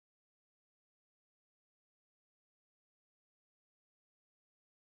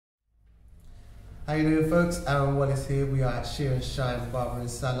How you doing, folks? Aaron Wallace here. We are at Shear Shine Barbering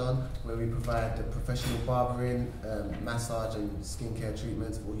Salon, where we provide the professional barbering, massage and skincare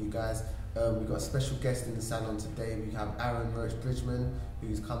treatments for you guys. We've got a special guest in the salon today. We have Aaron Roach Bridgeman,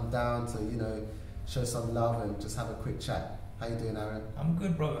 who's come down to, you know, show some love and just have a quick chat. How you doing, Aaron? I'm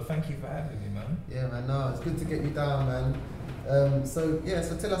good, brother. Thank you for having me, man. Yeah, man. No, it's good to get you down, man. So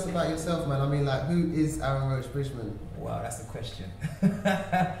tell us about yourself, man. I mean, like, who is Aaron Roach Bridgeman? Wow, that's a question.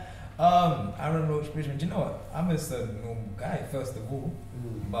 Aaron Roach Bridgeman. Do you know what? I'm just a normal guy, first of all.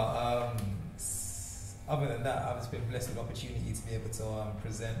 But other than that, I've just been blessed with the opportunity to be able to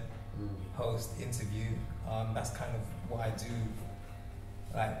present, host, interview. That's kind of what I do,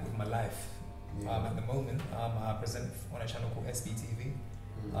 like, with my life. At the moment, I present on a channel called SBTV,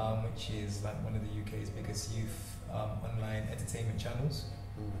 which is like one of the UK's biggest youth online entertainment channels.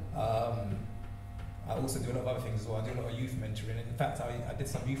 I also do a lot of other things as well. I do a lot of youth mentoring. In fact, I did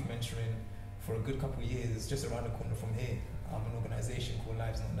some youth mentoring for a good couple of years, just around the corner from here. An organisation called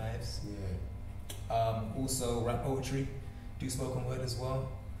Lives Not Knives. Also rap poetry, do spoken word as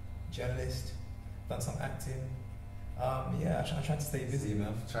well, journalist, done some acting. I try to stay busy,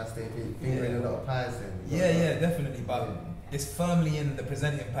 man. Try to stay busy. Fingering a lot of pies then. Yeah, definitely. But it's firmly in the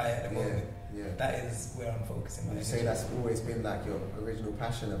presenting pie at the moment. That is where I'm focusing. Would you say that's always been like your original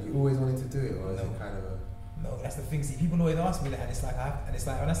passion? Have you always wanted to do it, or is it kind of a... No, that's the thing. See, people always ask me that, and it's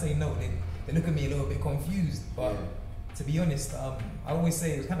like when I say no, they look at me a little bit confused. But to be honest, I always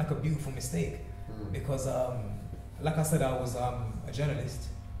say it was kind of like a beautiful mistake because, like I said, I was a journalist.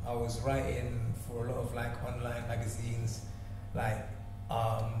 I was writing for a lot of like online magazines, like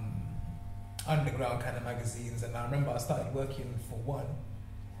underground kind of magazines, and I remember I started working for one,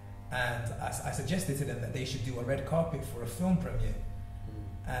 and I suggested to them that they should do a red carpet for a film premiere,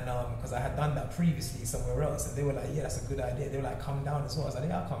 and because I had done that previously somewhere else, and they were like, yeah, that's a good idea. They were like, come down as well. I was like,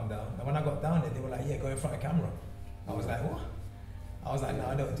 yeah, I'll come down. And when I got down there, they were like, yeah, go in front of camera. I was like, what? I was like, no,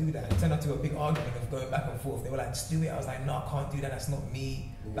 I don't do that. It turned out to a big argument of going back and forth. They were like, just do it. I was like, no, I can't do that. That's not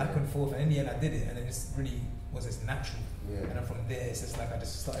me. Back and forth. And in the end, I did it. And it just really was just natural. And then from there, it's just like I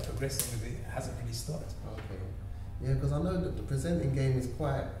just started progressing with it. It hasn't really stopped. Okay. Yeah, because I know that the presenting game is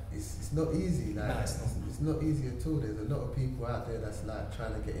quite, it's not easy. Like, no, it's not. It's not easy at all. There's a lot of people out there that's like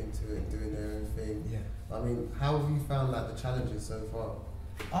trying to get into it, doing their own thing. I mean, how have you found like the challenges so far?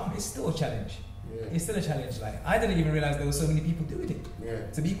 It's still a challenge. It's still a challenge. Like, I didn't even realize there were so many people doing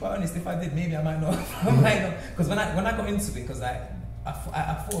it. To be quite honest, if I did, maybe I might not. Because when I got into it, because I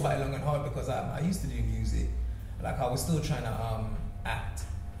thought about it long and hard, because I used to do music. Like, I was still trying to act.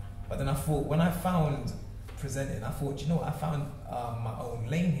 But then I thought, when I found presenting, I thought, you know what, I found my own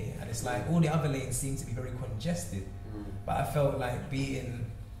lane here. And it's like, all the other lanes seem to be very congested. But I felt like being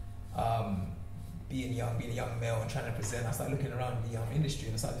a young male and trying to present, I started looking around the industry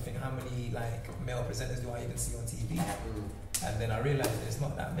and I started to think, how many like male presenters do I even see on TV? And then I realized that it's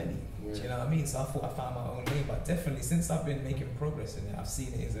not that many. Do you know what I mean? So I thought I found my own lane, but definitely since I've been making progress in it, I've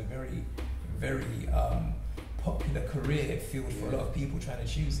seen it as a very, very popular career field for a lot of people trying to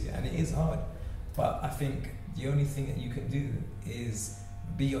choose it, and it is hard. But I think the only thing that you can do is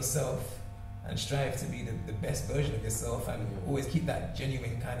be yourself and strive to be the best version of yourself, and always keep that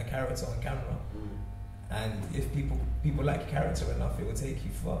genuine kind of character on camera. And if people like your character enough, it will take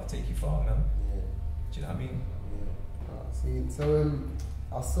you far, man. Do you know what I mean? See, so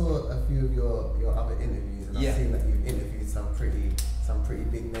I saw a few of your other interviews, and I've seen that you've interviewed some pretty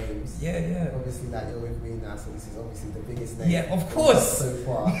big names. Obviously, like, you're with me now, so this is obviously the biggest name. Yeah, of course. So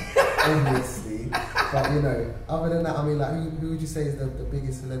far, obviously. But you know, other than that, I mean, like, who would you say is the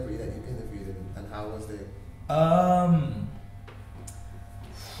biggest celebrity that you've interviewed, and how was they?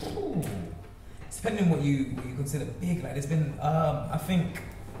 Depending on what you consider big, like, there's been, I think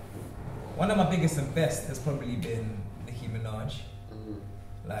one of my biggest and best has probably been Nicki Minaj.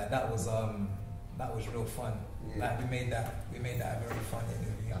 Like, that was real fun. Like, we made that a very fun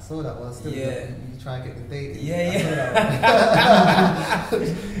interview. I saw that one. Still, you try and get the date.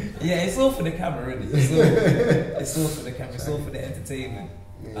 It's all for the camera, really. It's all for the camera. It's all for the entertainment.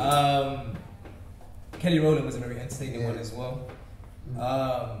 Kelly Rowland was a very entertaining one as well.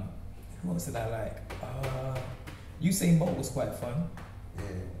 Who else did I like? Usain Bolt was quite fun.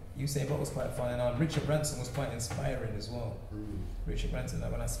 Usain Bolt was quite fun, and Richard Branson was quite inspiring as well. Richard Branson,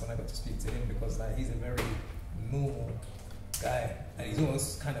 like, when I got to speak to him, because like, he's a very normal guy, and he's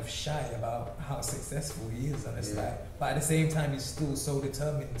almost kind of shy about how successful he is, and it's like, but at the same time, he's still so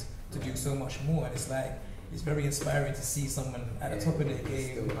determined to do so much more, and it's like, it's very inspiring to see someone at the top of their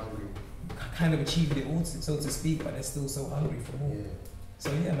game, kind of achieving it all, so to speak, but they're still so hungry for more.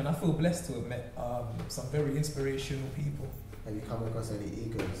 So yeah, man, I feel blessed to have met some very inspirational people. Have you come across any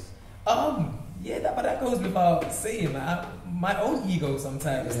egos? Yeah, but that goes without saying. Like, my own ego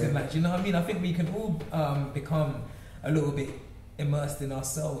sometimes, like, do you know what I mean? I think we can all become a little bit immersed in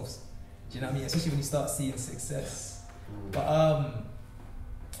ourselves. Do you know what I mean? Especially when you start seeing success. But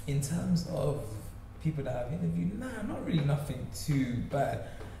in terms of people that I've interviewed, not really nothing too bad.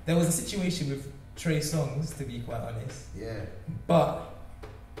 There was a situation with Trey Songz, to be quite honest. Yeah. But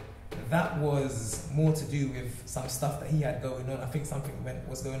that was more to do with some stuff that he had going on. I think something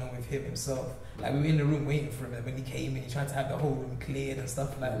was going on with him himself. Like, we were in the room waiting for him, and when he came in, he tried to have the whole room cleared and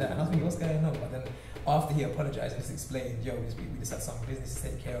stuff like that. And I was thinking, what's going on? But then after he apologized and just explained, yo, we just had some business to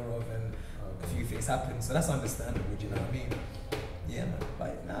take care of, and a few things happened. So that's understandable, do you know what I mean? Yeah, man.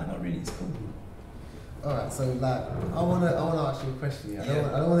 But not really. It's cool. Alright, so like, I wanna ask you a question here.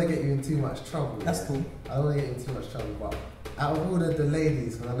 I don't wanna get you in too much trouble. That's cool. I don't wanna get you in too much trouble, but out of all the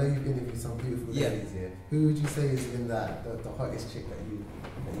ladies, because I know you've interviewed some beautiful ladies here, who would you say is in that the hottest chick that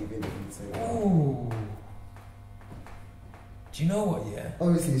you've interviewed so far? Ooh. Do you know what? Yeah.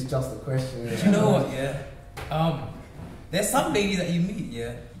 Obviously, it's just a question. Do you know what? Yeah. There's some ladies that you meet,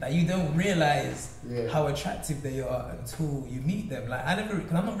 that you don't realize how attractive they are until you meet them. Like,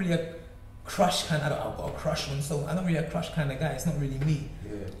 because I'm not really a crush kind of, I've got a crush on, so I'm not really a crush kind of guy. It's not really me.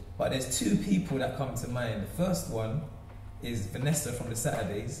 Yeah. But there's two people that come to mind. The first one is Vanessa from the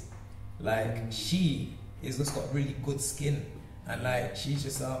Saturdays. Like, she is just got really good skin, and like, she's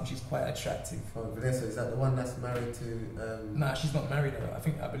just she's quite attractive. Oh, Vanessa, is that the one that's married to? Nah, she's not married though.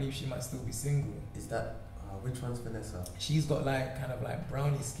 I believe she might still be single. Is that which one's Vanessa? She's got like kind of like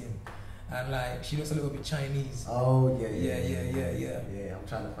brownie skin, and like she looks a little bit Chinese. Oh yeah. Yeah, I'm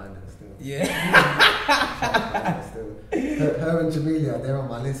trying to find it still. Yeah. Her and Jamelia, they're on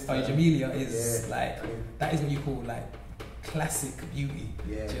my list. Oh, Jamelia is like, that is what you call like classic beauty.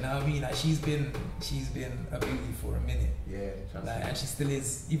 Yeah. Do you know what I mean? Like, she's been a beauty for a minute. Yeah. Like, and she still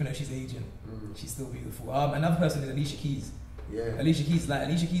is, even though she's aging, she's still beautiful. Another person is Alicia Keys. Yeah. Alicia Keys,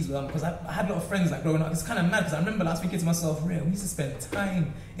 because I had a lot of friends like growing up. It's kind of mad because I remember last thinking to myself, real, we used to spend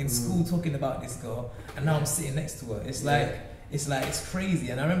time in school talking about this girl, and now I'm sitting next to her. It's like, it's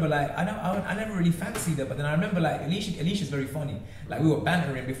crazy. And I remember like, I never really fancied her, but then I remember like, Alicia's very funny. Like, we were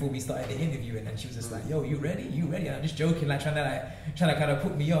bantering before we started the interviewing, and she was just like, yo, you ready? And I'm just joking, like trying to kind of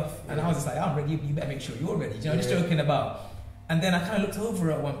put me off. And I was just like, I'm ready, you better make sure you're ready. You know, just joking about. And then I kind of looked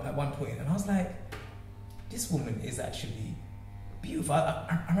over at one point, and I was like, this woman is actually beautiful.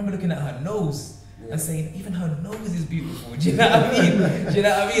 I remember looking at her nose and saying, even her nose is beautiful. Do you know what I mean? Do you know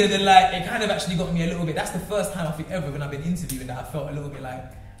what I mean? And then like, it kind of actually got me a little bit. That's the first time I think ever when I've been interviewing that I felt a little bit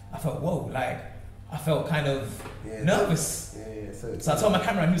like, I felt whoa, like I felt kind of nervous. So I told my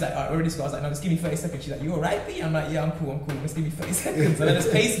camera, and he was like, alright, where this go? I was like, no, just give me 30 seconds. She's like, you alright, B? I'm like, yeah, I'm cool. Just give me 30 seconds. So I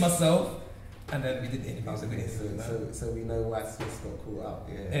just paced myself. And then we did the interview. So we know why Swiss got caught up.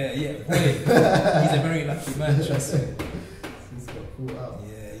 Yeah, boy. He's a very lucky man, trust me. Swiss got caught up.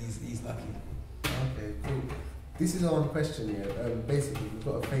 Yeah, he's lucky. Okay, cool. This is our question here. Basically, we've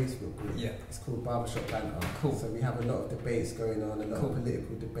got a Facebook group. Yeah. It's called Barbershop Banter. Cool. So we have a lot of debates going on, a lot of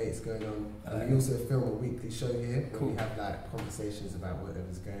political debates going on. And we also film a weekly show here where we have like conversations about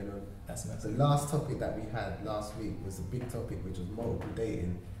whatever's going on. That's nice. The last topic that we had last week was a big topic, which was multiple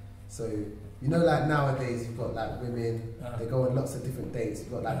dating. So, you know, like nowadays you've got like women, they go on lots of different dates.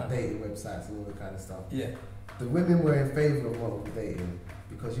 You've got like dating websites and all that kind of stuff. Yeah. The women were in favour of multiple dating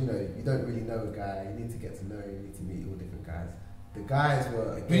because, you know, you don't really know a guy, you need to get to know him, you need to meet all different guys. The guys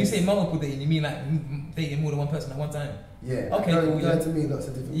were against. When you say multiple dating, you mean like dating more than one person at one time? Yeah. Okay, cool. Going to meet lots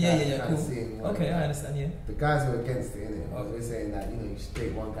of different guys. Cool. Okay, I understand, yeah. The guys were against it, innit? Because we're saying that, you know, you should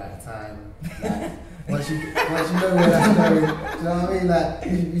date one guy at a time. Like, once you know where that's going, do you know what I mean? Like,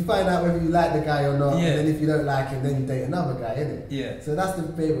 you find out whether you like the guy or not, and then if you don't like him, then you date another guy, innit? Yeah. So that's the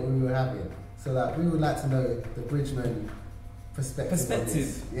debate that we were having. So like, we would like to know the Bridgeman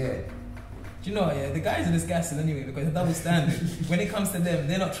perspective. Yeah. Do you know what, the guys are disgusting anyway, because the double standard, when it comes to them,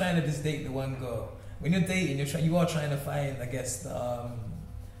 they're not trying to just date the one girl. When you're dating, you are trying to find, I guess,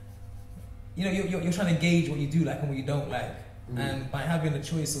 you know, you're trying to gauge what you do like and what you don't like. And by having a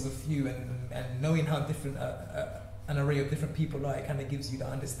choice of a few and knowing how different an array of different people are, it kind of gives you the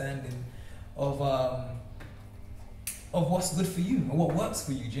understanding of what's good for you and what works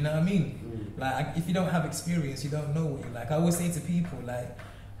for you. Do you know what I mean? Like, if you don't have experience, you don't know what you like. I always say to people, like,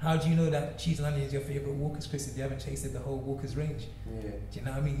 how do you know that cheese and onion is your favourite Walker's crisp if you haven't tasted the whole Walker's range? Yeah. Do you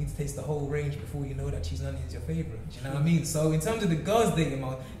know what I mean? You need to taste the whole range before you know that cheese and onion is your favourite. Do you know what I mean? So in terms of the girls dating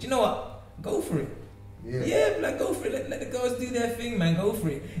mode, do you know what? Go for it. Yeah, like go for it. Let the girls do their thing, man. Go for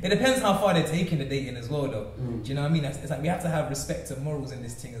it. It depends how far they're taking the dating as well, though. Do you know what I mean? It's like we have to have respect to morals in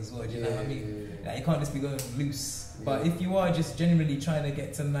this thing as well. Do you know what I mean? Like, you can't just be going loose. But if you are just genuinely trying to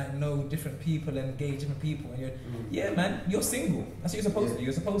get to like know different people and engage different people, and you're man, you're single. That's what you're supposed to do.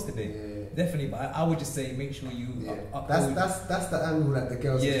 You're supposed to date. Definitely. But I would just say make sure you uphold. That's the angle that the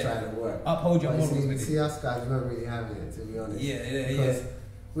girls are trying to work. Uphold your morals. See us guys, we don't really have it, to be honest.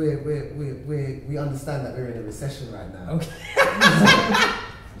 Because we understand that we're in a recession right now. Okay.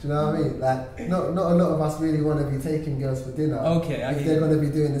 Do you know what I mean? Like, not a lot of us really want to be taking girls for dinner. Okay, if they're going to be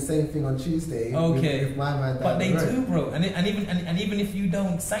doing the same thing on Tuesday. With my man down but they the road. do, bro. And even if you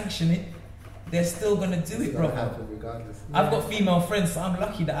don't sanction it, they're still gonna do it, bro. Happen regardless. I've got female friends, so I'm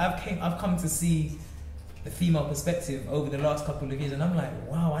lucky that I've come to see the female perspective over the last couple of years, and I'm like,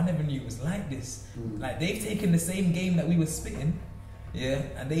 wow, I never knew it was like this. Like, they've taken the same game that we were spitting,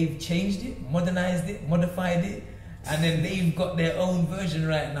 and they've changed it, modernized it, modified it. And then they've got their own version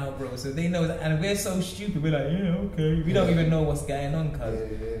right now, bro. So they know that, and we're so stupid. We're like, okay. We don't even know what's going on, cuz.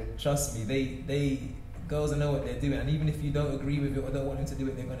 Trust me, they girls know what they're doing. And even if you don't agree with it or don't want them to do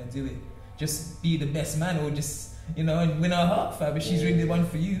it, they're gonna do it. Just be the best man, or just win her heart, fam. But she's really the one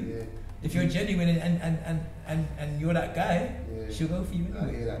for you. If you're genuine and you're that guy, she'll go for you.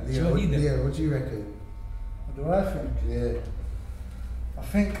 Leo, what do you reckon? What do I think? Yeah. I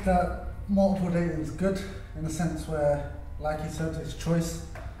think that multiple dating is good in the sense where, like you said, it's choice.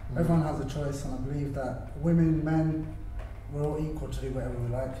 Everyone has a choice, and I believe that women, men, we're all equal to do whatever we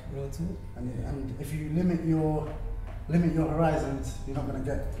like. Real talk. And if you limit your horizons, you're not going to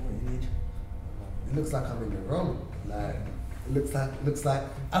get what you need. It looks like I'm in the wrong. Like, it looks like.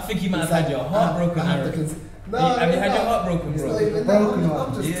 I think you might have had your heart broken. Have you had your heart broken, bro?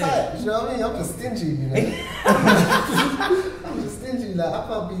 I'm just tight. You know what I mean? I'm just stingy. You know. I'm just stingy. Like, I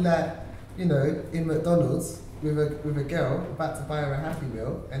can't be like, in McDonald's with a girl about to buy her a Happy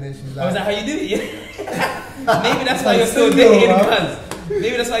Meal, and then she's like, "Oh, is that how you do it?" Yeah. Maybe that's why you're still dating, cuz.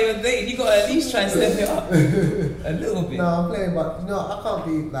 Maybe that's why you're dating. You gotta at least try and step it up a little bit. No, I'm playing, but I can't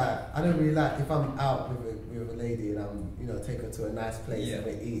be like, I don't really like if I'm out with a lady and I'm take her to a nice place and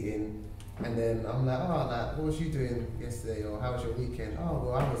we're eating, and then I'm like, what was you doing yesterday, or how was your weekend? Oh,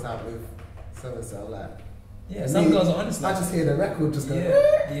 well, I was out with so and so. Like, yeah, some girls are honest. I just hear the record just go.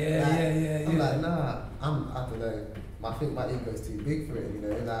 Yeah. I'm like, nah, I don't know. I think my ego's too big for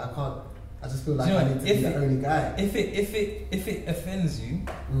it. Like, I can't. I just feel like I need to be the only guy. If it offends you,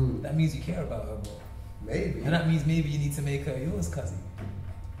 that means you care about her more. Maybe. And that means maybe you need to make her yours, cousin.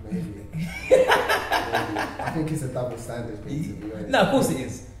 Maybe. I think it's a double standard thing, to be honest. No, of course it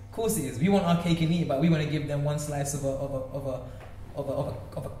is. Of course it is. We want our cake and eat it, but we want to give them one slice of a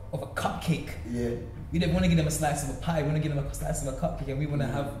cupcake. Yeah. We don't want to give them a slice of a pie. We want to give them a slice of a cupcake, and we want to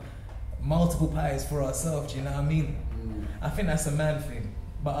have multiple pies for ourselves. Do you know what I mean? I think that's a man thing.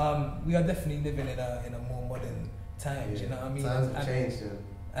 But we are definitely living in a more modern time. Do you know what I mean? Times have changed.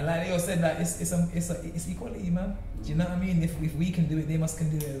 And like Leo said, that it's equality, man. Do you know what I mean? If we can do it, they must can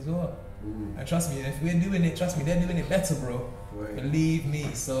do it as well. And trust me, if we're doing it, they're doing it better, bro. Right. Believe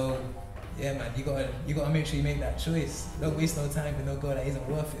me. So yeah, man, you gotta make sure you make that choice. Don't waste no time with no girl that isn't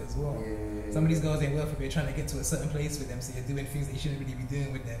worth it as well. Some of these girls ain't worth it. You're trying to get to a certain place with them, so you're doing things that you shouldn't really be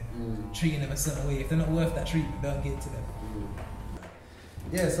doing with them, treating them a certain way. If they're not worth that treatment, don't get to them.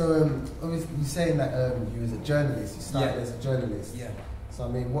 Yeah, so obviously you're saying that you was a journalist. You started as a journalist. Yeah. So I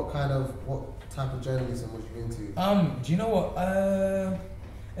mean, what type of journalism was you into? Do you know what?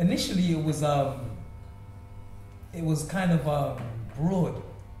 Initially it was kind of broad,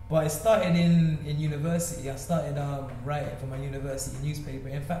 but it started in university. I started writing for my university newspaper.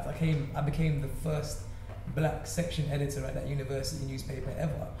 In fact, I became the first black section editor at that university newspaper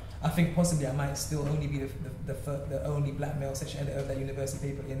ever. I think possibly I might still only be the only black male section editor of that university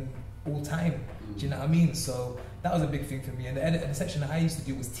paper in all time. Do you know what I mean? So that was a big thing for me. And the section that I used to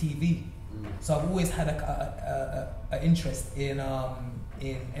do was TV. So I've always had an interest in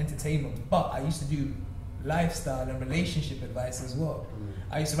entertainment, but I used to do lifestyle and relationship advice as well.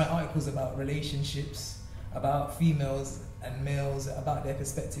 I used to write articles about relationships, about females and males, about their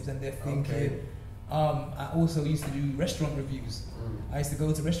perspectives and their thinking. I also used to do restaurant reviews. I used to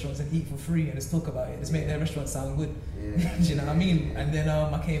go to restaurants and eat for free and just talk about it, just make their restaurants sound good. Do you know what I mean? And then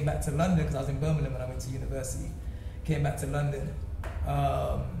I came back to London because I was in Birmingham when I went to university. Came back to London.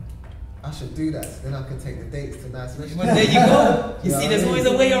 I should do that, so then I can take the dates to nice restaurants. Well, there you go. You see, there's always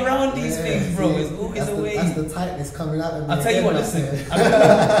a way around these things, bro. There's always a way. That's the tightness coming out of me. I'll tell you what, listen.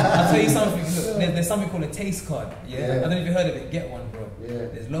 I'll tell you something. Look, there's something called a taste card. I don't know if you've heard of it. Get one, bro.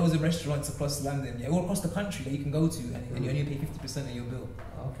 There's loads of restaurants across London, all across the country that you can go to, and you only pay 50% of your bill.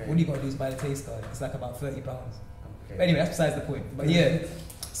 Okay. All you got to do is buy the taste card. It's like about £30. Okay. But anyway, that's besides the point. But yeah,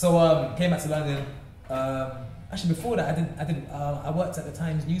 so came back to London. Actually, before that, I worked at the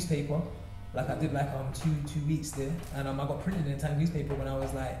Times newspaper. Like I did like 2 weeks there, and I got printed in the Times newspaper when I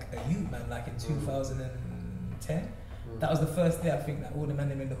was like a youth man, like in 2010. That was the first day I think that all the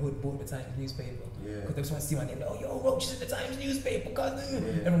men in the hood bought the Times newspaper. Because they just want to see my name. Like, oh, yo, Roach is in the Times newspaper,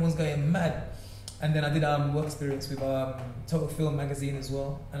 cousin. Everyone's going mad. And then I did work experience with Total Film magazine as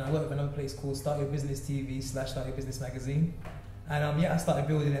well, and I worked with another place called Start Your Business TV / Start Your Business magazine. And I started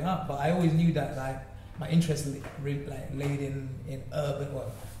building it up, but I always knew that like my interest laid in urban,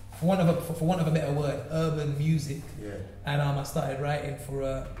 well, for want of a better word, urban music. And I started writing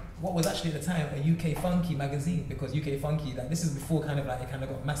for what was actually at the time a UK Funky magazine, because UK Funky, like this is before kind of like it kind of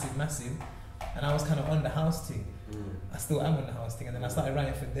got massive, and I was kind of on the house thing. I still am on the house thing, and then I started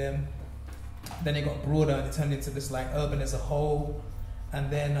writing for them. Then it got broader and it turned into this like urban as a whole. And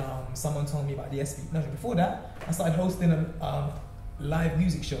then someone told me about the SB. No, before that, I started hosting live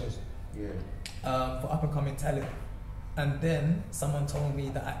music shows for up and coming talent. And then someone told me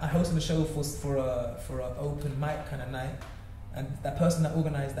that I hosted a show for an open mic kind of night, and that person that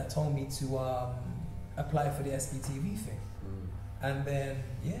organised that told me to apply for the SBTV thing. And then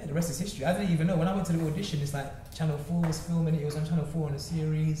the rest is history. I didn't even know when I went to the audition. It's like Channel 4 was filming it. It was on Channel 4 on a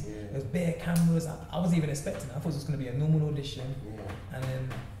series. There was bare cameras. I wasn't even expecting it. I thought it was going to be a normal audition. And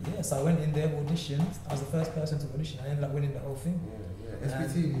then so I went in there, auditioned. I was the first person to audition. I ended up winning the whole thing.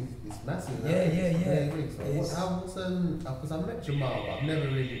 SBT is massive. Because I met Jamal, but I've never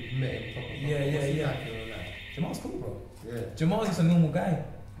really met him properly. Jamal's cool, bro. Jamal's just a normal guy.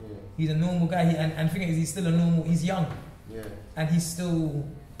 He's a normal guy. And the thing is, he's still a normal. He's young. And he's still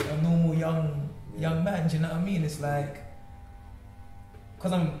a normal young man. Do you know what I mean? It's like,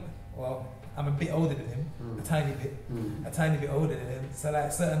 because I'm a bit older than him, a tiny bit older than him. So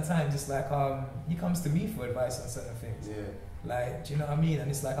like certain times, it's like he comes to me for advice on certain things. Like, do you know what I mean?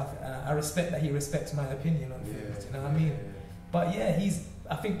 And it's like I respect that he respects my opinion on things. Do you know what I mean? But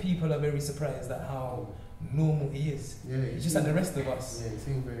I think people are very surprised at how normal he is. He's just like the rest of us. He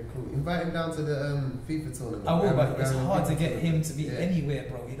seems very cool. Invite him down to the FIFA tournament. I will, but it's hard to get him to be anywhere,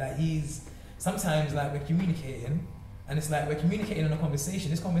 bro. He's sometimes like we're communicating, and it's like we're communicating in a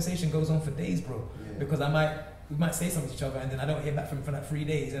conversation. This conversation goes on for days, bro. Because we might say something to each other, and then I don't hear back from him for like 3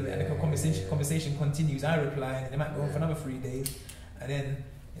 days, and the conversation continues. I reply, and it might go on for another 3 days, and then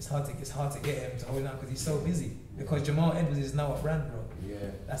it's hard to get him to hold on because he's so busy. Because Jamal Edwards is now a brand, bro.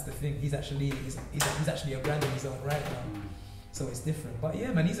 That's the thing. He's actually a brand in his own right now. So it's different. But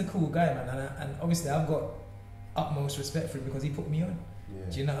yeah, man, he's a cool guy, man. And obviously I've got utmost respect for him because he put me on.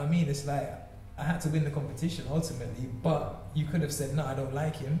 Do you know what I mean? It's like I had to win the competition ultimately, but you could have said no, I don't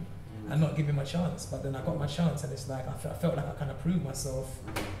like him, and not give him a chance. But then I got my chance, and it's like I felt like I kind of proved myself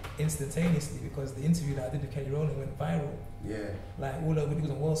instantaneously, because the interview that I did with Kelly Rowland went viral. Like all over, it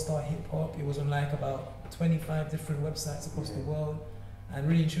was on World Star Hip Hop. It was on like about 25 different websites across the world. And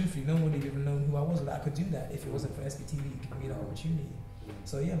really and truthfully, no one would have even known who I was, that I could do that if it wasn't for SBTV giving me that opportunity.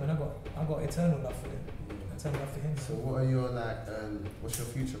 So yeah, man, I got eternal love for him. Eternal love for him. So what are your what's your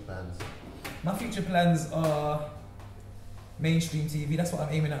future plans? My future plans are mainstream TV. That's what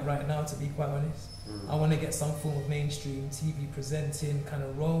I'm aiming at right now, to be quite honest. I want to get some form of mainstream TV presenting kind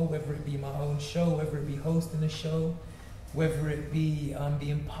of role, whether it be my own show, whether it be hosting a show, whether it be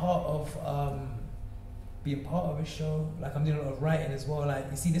being part of a show. Like I'm doing a lot of writing as well. Like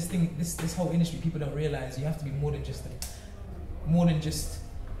you see, this whole industry, people don't realize you have to be more than just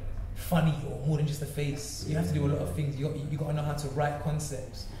funny or more than just a face. You have to do a lot of things. You got to know how to write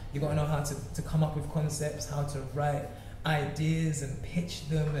concepts. You got to know how to come up with concepts, how to write ideas and pitch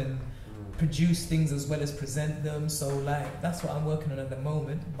them and produce things as well as present them. So like that's what I'm working on at the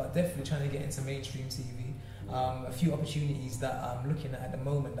moment. But definitely trying to get into mainstream TV. A few opportunities that I'm looking at the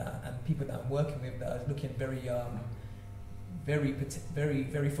moment, and people that I'm working with that are looking very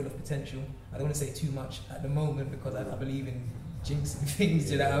full of potential. I don't want to say too much at the moment because I believe in jinxing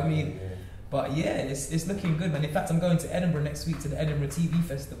things, you know what I mean? But yeah, it's looking good, man. In fact, I'm going to Edinburgh next week to the Edinburgh TV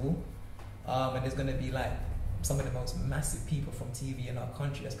Festival, and there's going to be like some of the most massive people from TV in our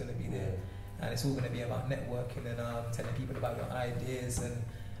country that's going to be there, and it's all going to be about networking and telling people about your ideas and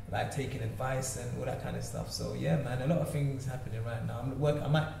like taking advice and all that kind of stuff. So yeah, man, a lot of things happening right now.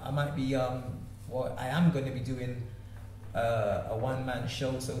 I might be I am going to be doing a one-man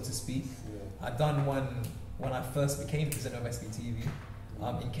show, so to speak. I done one when I first became presenter of SBTV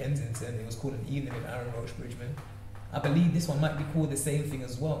in Kensington. It was called An Evening with Aaron Roach Bridgeman. I believe this one might be called the same thing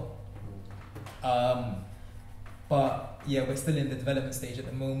as well. But yeah, we're still in the development stage at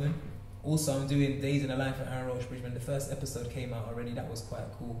the moment. Also, I'm doing Days in the Life of Aaron Roach Bridgeman. The first episode came out already. That was quite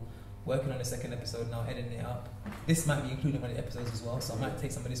cool. Working on the second episode now, editing it up. This might be included in one of the episodes as well, so I might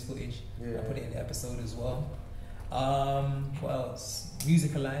take some of this footage and put it in the episode as well. What else?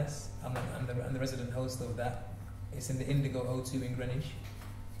 Musicalize. I'm the resident host of that. It's in the Indigo O2 in Greenwich.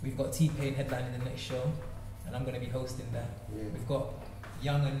 We've got T-Pain headlining the next show, and I'm going to be hosting that. Yeah. We've got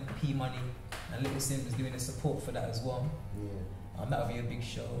Young and P Money and Little Sims doing the support for that as well. Yeah. That'll be a big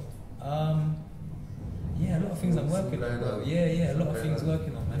show. Yeah, a lot of things I'm working on, bro. Yeah, a lot of things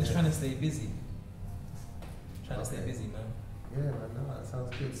working on, man. Just trying to stay busy. To stay busy, man. Yeah, man, no, that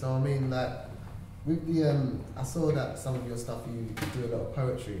sounds good. So I mean, like, with the I saw that some of your stuff you do a lot of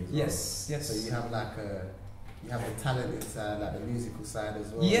poetry as well. Yes. So you have like you have the talented side, like the musical side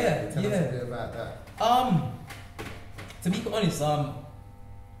as well. Yeah, like, tell us a bit about that. To be honest,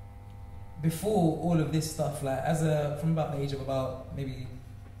 before all of this stuff, like from about the age of about maybe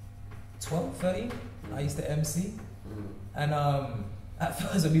 12, 13, I used to MC. And at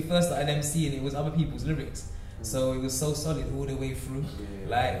first when we first started MCing, it was other people's lyrics. So it was so solid all the way through.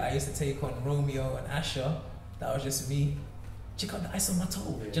 Like I used to take on Romeo and Asher. That was just me. Check out the ice on my toe.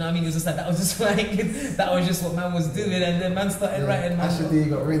 Do you know what I mean? It was just like that was just what man was doing, and then man started writing. Asher D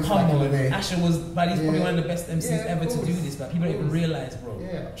got rinse back in the day. Asher was, but he's probably one of the best MCs ever to do this, but people don't even realise, bro.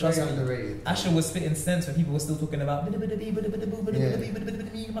 Yeah, trust me. Underrated. Asher was spitting sense when people were still talking about my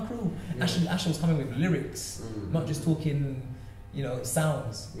crew. Asher was coming with lyrics, not just talking,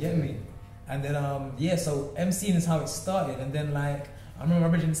 sounds. You get me? And then so MCing is how it started, and then like I remember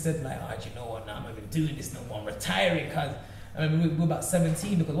my original said like, oh, you know what? Now I'm not even doing this no more. I'm retiring, cause. I mean, we were about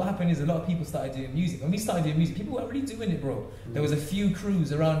 17 because what happened is a lot of people started doing music. When we started doing music, people weren't really doing it, bro. There was a few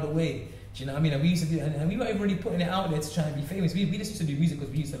crews around the way. Do you know what I mean? And we used to do it, and we weren't even really putting it out there to try and be famous. We just used to do music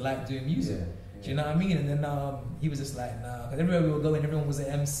because we used to like doing music. Do you know what I mean? And then he was just like, nah, because everywhere we were going, everyone was an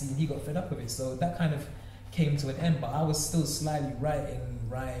MC, and he got fed up with it. So that kind of came to an end. But I was still slightly writing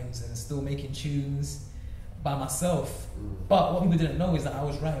rhymes and still making tunes by myself. But what people didn't know is that I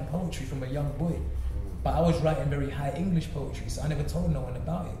was writing poetry from a young boy. But I was writing very high English poetry, so I never told no one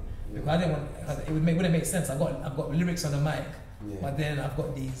about it. Because I didn't want, wouldn't make sense. I've got lyrics on the mic, but then I've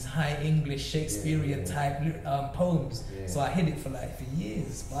got these high English Shakespearean type poems. So I hid it for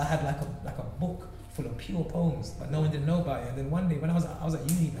years. But I had like a book full of pure poems, but no one didn't know about it. And then one day when I was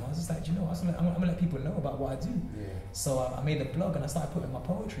at uni, I was just like, I'm gonna let people know about what I do. So I made a blog and I started putting my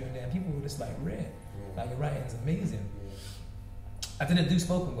poetry on there, and people were just like, "Rare, like your writing's amazing." I didn't do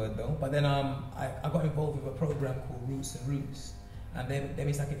spoken word though, but then I got involved with a program called Roots and Roots, and then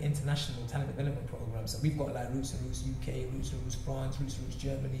it's like an international talent development program. So we've got like Roots and Roots UK, Roots and Roots France, Roots and Roots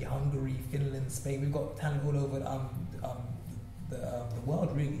Germany, Hungary, Finland, Spain. We've got talent all over the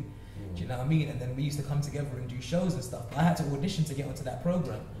world really. Do you know what I mean? And then we used to come together and do shows and stuff. But I had to audition to get onto that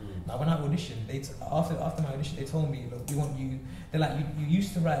program. Now when I auditioned, after my audition, they told me, look, we want you. They're like, you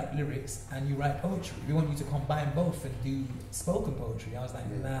used to write lyrics and you write poetry. We want you to combine both and do spoken poetry. I was like,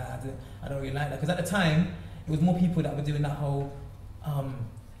 nah, I don't really like that. Because at the time, it was more people that were doing that whole,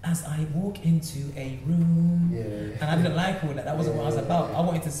 as I walk into a room, and I didn't like all that. That wasn't what I was about. I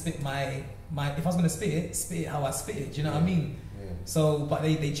wanted to spit my. If I was gonna spit it how I spit it. Do you know what I mean? So, but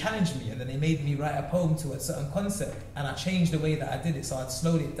they challenged me, and then they made me write a poem to a certain concept, and I changed the way that I did it. So I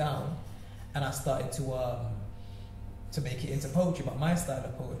slowed it down, and I started to make it into poetry, but my style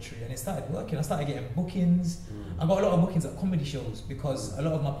of poetry, and it started working. I started getting bookings. I got a lot of bookings at comedy shows because a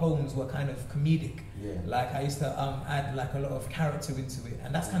lot of my poems were kind of comedic. Like I used to add like a lot of character into it,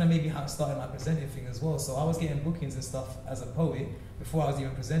 and that's kind of maybe how I started my presenting thing as well. So I was getting bookings and stuff as a poet before I was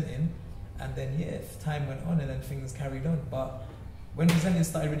even presenting, and then time went on, and then things carried on. But when presenting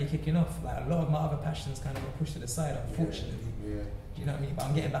started really kicking off, like a lot of my other passions kind of got pushed to the side, unfortunately. Do you know what I mean? But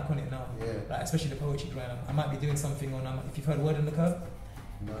I'm getting back on it now. Like especially the poetry grind. I might be doing something on. If you've heard Word on the Curve,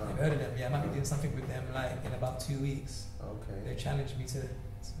 you've heard of them. I might be doing something with them like in about 2 weeks. They challenged me to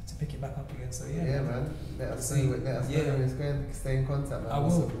pick it back up again. So man. Let us know. Stay in contact, man.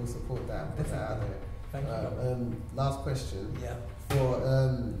 We'll support that and put that out there. Thank you. Last question.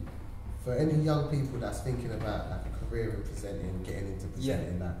 For any young people that's thinking about like a career in presenting, getting into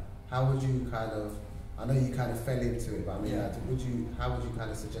presenting, that how would you kind of? I know you kind of fell into it, but I mean, how would you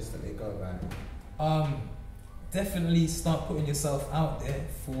kind of suggest that they go about it? Definitely start putting yourself out there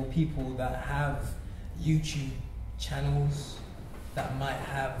for people that have YouTube channels, that might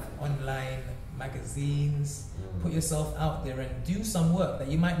have online magazines. Put yourself out there and do some work that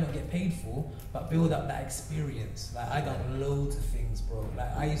you might not get paid for, but build up that experience. Like I done loads of things, bro.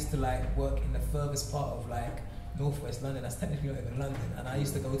 Like I used to like work in the furthest part of like Northwest London. That's technically not even London, and I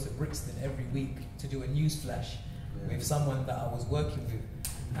used to go to Brixton every week to do a news flash with someone that I was working with,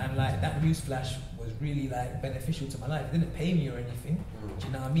 and like that newsflash was really like beneficial to my life. It didn't pay me or anything, do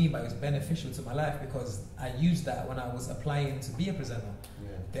you know what I mean? But it was beneficial to my life because I used that when I was applying to be a presenter.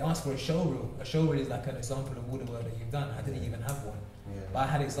 They asked for a show reel. A show reel is like an example of all the work that you've done. I didn't even have one, but I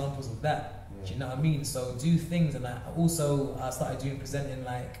had examples of that. Do you know what I mean? So do things, and I started doing presenting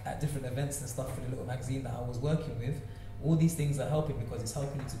like at different events and stuff for the little magazine that I was working with. All these things are helping because it's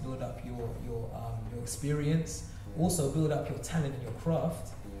helping you to build up your experience, also build up your talent and your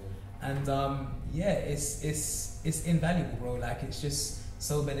craft, and it's invaluable, bro. Like it's just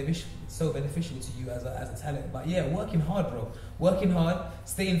so beneficial to you as a talent. But yeah, working hard, bro. Working hard,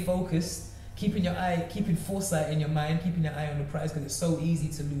 staying focused, keeping foresight in your mind, keeping your eye on the prize, because it's so easy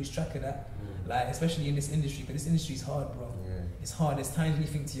to lose track of that. Like especially in this industry, because this industry is hard, bro. It's hard. There's times when you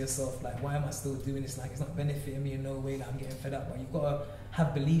think to yourself, like, why am I still doing this? Like, it's not benefiting me in no way. Like, I'm getting fed up. But you've got to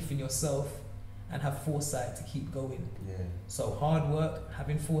have belief in yourself and have foresight to keep going. So hard work,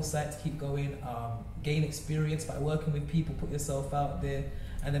 having foresight to keep going, gain experience by working with people, put yourself out there,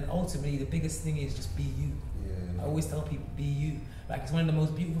 and then ultimately the biggest thing is just be you. I always tell people, be you. Like, it's one of the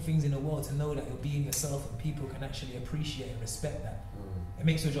most beautiful things in the world to know that you're being yourself and people can actually appreciate and respect that. It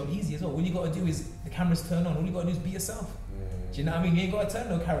makes your job easy as well. All you got to do is, the cameras turn on, all you got to do is be yourself. Do you know what I mean? You ain't got to turn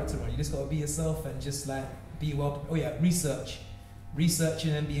no character on. You just got to be yourself and just like be well.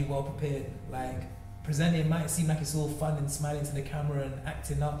 Researching and being well prepared. Like presenting might seem like it's all fun and smiling to the camera and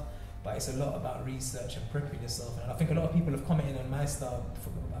acting up, but it's a lot about research and prepping yourself. And I think a lot of people have commented on my style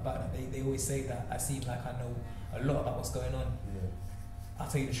about that. They always say that I seem like I know a lot about what's going on. I'll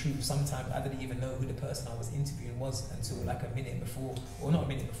tell you the truth, sometimes I didn't even know who the person I was interviewing was until like a minute before, or not a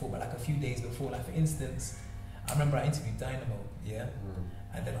minute before, but like a few days before. Like for instance, I remember I interviewed Dynamo,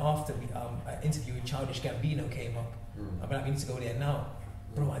 and then after an interview with Childish Gambino came up. I'm like, we need to go there now.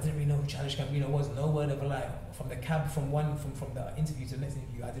 Bro, I didn't really know who Childish Gambino was, no word of a lie. From the cab, from the interview to the next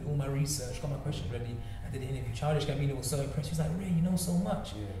interview, I did all my research, got my questions ready, I did the interview. Childish Gambino was so impressed. He was like, Ray, you know so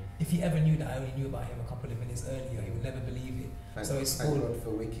much. If he ever knew that I only knew about him a couple of minutes earlier, he would never believe it. Thank God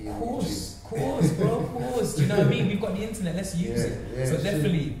for Wiki and Course, bro, course. Do you know what I mean? We've got the internet, let's use it. So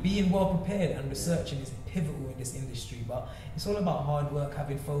definitely being well prepared and researching is pivotal in this industry. But it's all about hard work,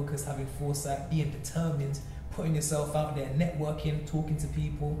 having focus, having foresight, being determined, putting yourself out there, networking, talking to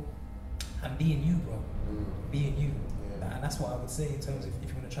people, and being you, bro. Being you. And that's what I would say in terms of if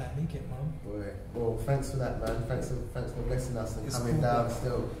you want to try and make it, man. Boy. Well, thanks for that, man. Thanks for blessing us and coming down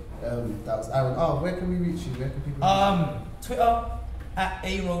still. That was Aaron. Where can we reach you? Where can people Twitter at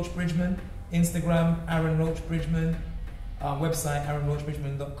Aaron Roach Bridgeman, Instagram Aaron Roach Bridgeman, website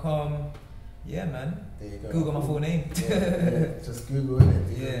aaronroachbridgeman.com. Yeah, man. There you go. Google my full name. Just Google it.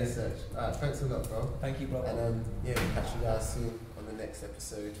 Do your research. Alright, thanks a lot, bro. Thank you, bro. And we'll catch you guys soon on the next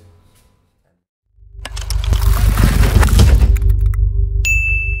episode.